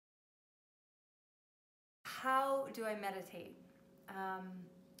how do I meditate?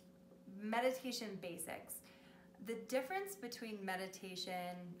 Meditation basics. The difference between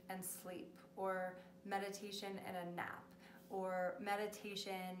meditation and sleep, or meditation and a nap, or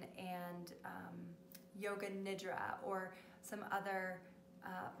meditation and yoga nidra, or some other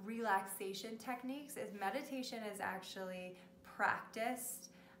relaxation techniques, is meditation is actually practiced.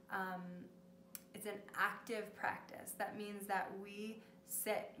 It's an active practice. That means that we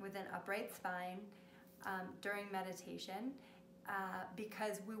sit with an upright spine during meditation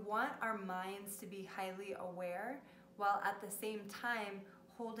because we want our minds to be highly aware while at the same time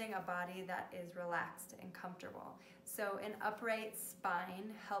holding a body that is relaxed and comfortable. So an upright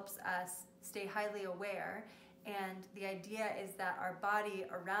spine helps us stay highly aware, and the idea is that our body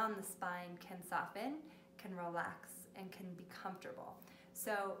around the spine can soften, can relax, and can be comfortable.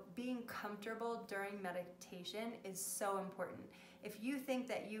 So being comfortable during meditation is so important. If you think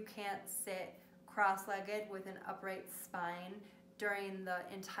that you can't sit cross-legged with an upright spine during the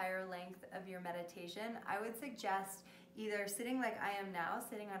entire length of your meditation, I would suggest either sitting like I am now,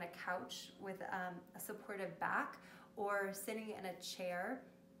 sitting on a couch with a supportive back, or sitting in a chair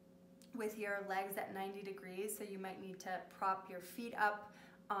with your legs at 90 degrees. So you might need to prop your feet up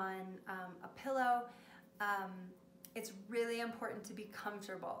on a pillow. It's really important to be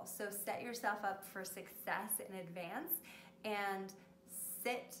comfortable. So set yourself up for success in advance and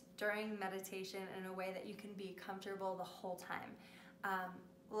sit during meditation in a way that you can be comfortable the whole time.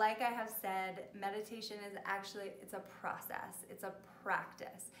 Like I have said, meditation is actually, it's a process, it's a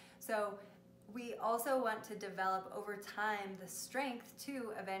practice. So we also want to develop over time the strength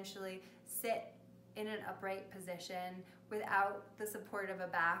to eventually sit in an upright position without the support of a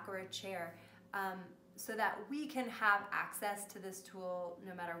back or a chair, so that we can have access to this tool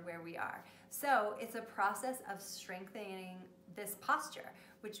no matter where we are. So it's a process of strengthening this posture,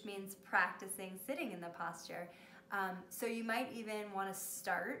 which means practicing sitting in the posture. So you might even want to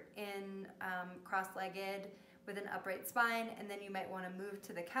start in cross-legged with an upright spine, and then you might want to move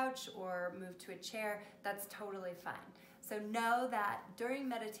to the couch or move to a chair. That's totally fine. So know that during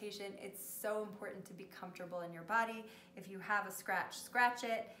meditation, it's so important to be comfortable in your body. If you have a scratch, scratch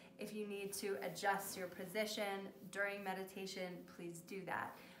it. If you need to adjust your position during meditation, please do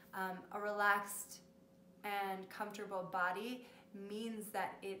that. A relaxed and comfortable body means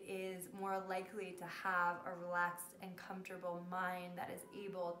that it is more likely to have a relaxed and comfortable mind that is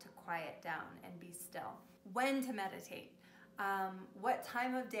able to quiet down and be still. When to meditate? What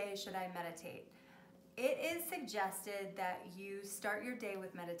time of day should I meditate? It is suggested that you start your day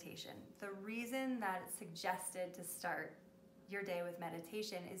with meditation. The reason that it's suggested to start your day with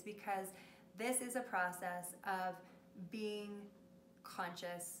meditation is because this is a process of being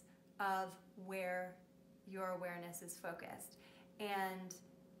conscious of where your awareness is focused and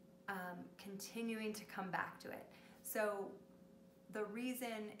continuing to come back to it. So the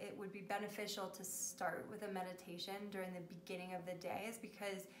reason it would be beneficial to start with a meditation during the beginning of the day is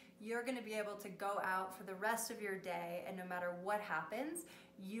because you're going to be able to go out for the rest of your day, and no matter what happens,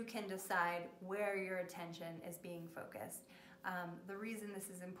 you can decide where your attention is being focused. The reason this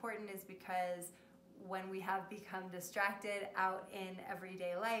is important is because when we have become distracted out in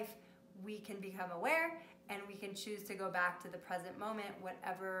everyday life, we can become aware and we can choose to go back to the present moment,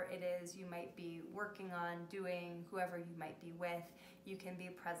 whatever it is you might be working on, doing, whoever you might be with, you can be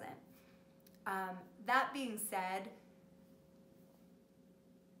present. That being said,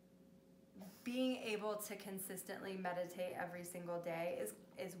 being able to consistently meditate every single day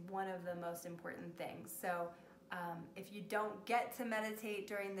is one of the most important things. So if you don't get to meditate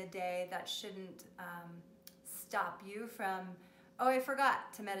during the day, that shouldn't stop you from, oh, I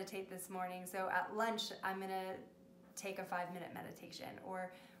forgot to meditate this morning, so at lunch I'm gonna take a 5-minute meditation,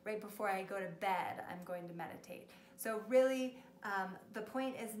 or right before I go to bed I'm going to meditate. So really the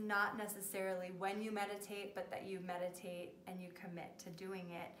point is not necessarily when you meditate, but that you meditate and you commit to doing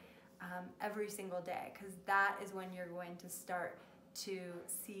it every single day, because that is when you're going to start to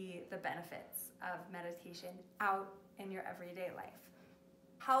see the benefits of meditation out in your everyday life.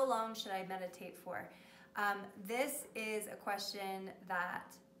 How long should I meditate for? This is a question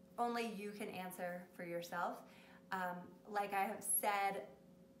that only you can answer for yourself. Like I have said,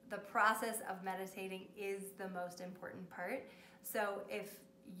 the process of meditating is the most important part. So if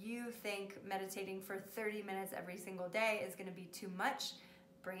you think meditating for 30 minutes every single day is going to be too much,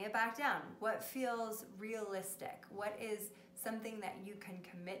 bring it back down. What feels realistic? What is something that you can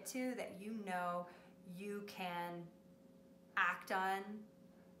commit to, that you know you can act on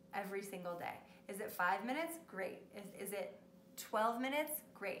every single day? Is it 5 minutes? Great. Is it 12 minutes?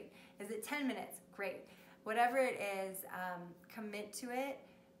 Great. Is it 10 minutes? Great. Whatever it is, commit to it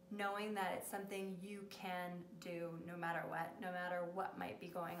knowing that it's something you can do no matter what might be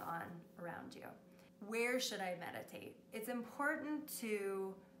going on around you. Where should I meditate? It's important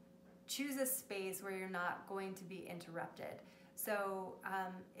to choose a space where you're not going to be interrupted. So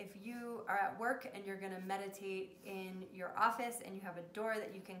if you are at work and you're going to meditate in your office and you have a door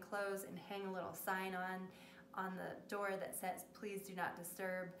that you can close and hang a little sign on the door that says, please do not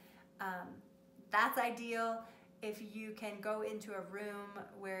disturb, that's ideal. If you can go into a room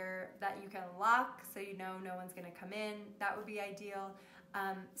that you can lock so you know no one's going to come in, that would be ideal.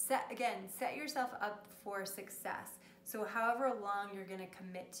 Set yourself up for success. So however long you're going to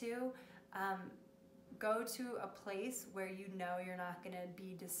commit to, go to a place where you know you're not going to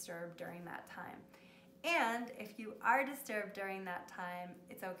be disturbed during that time. And if you are disturbed during that time,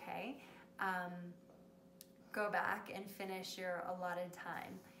 it's okay. Go back and finish your allotted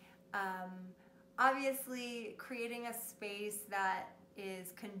time. Obviously, creating a space that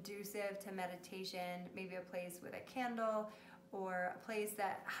is conducive to meditation, maybe a place with a candle or a place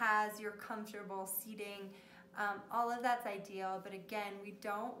that has your comfortable seating, all of that's ideal. But again, we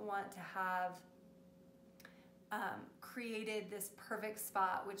don't want to have created this perfect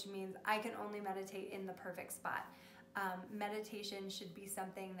spot, which means I can only meditate in the perfect spot. Meditation should be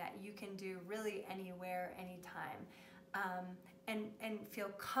something that you can do really anywhere, anytime, and feel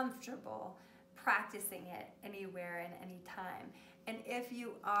comfortable practicing it anywhere and anytime. And if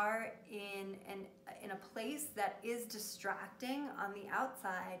you are in a place that is distracting on the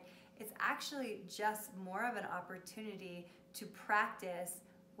outside, it's actually just more of an opportunity to practice,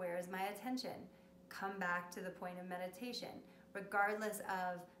 where is my attention? Come back to the point of meditation, regardless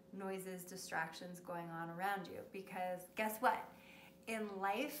of noises, distractions going on around you. Because guess what? In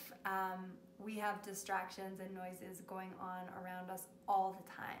life, we have distractions and noises going on around us all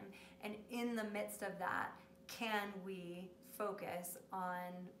the time. And in the midst of that, can we focus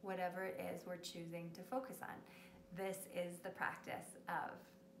on whatever it is we're choosing to focus on? This is the practice of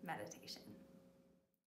meditation.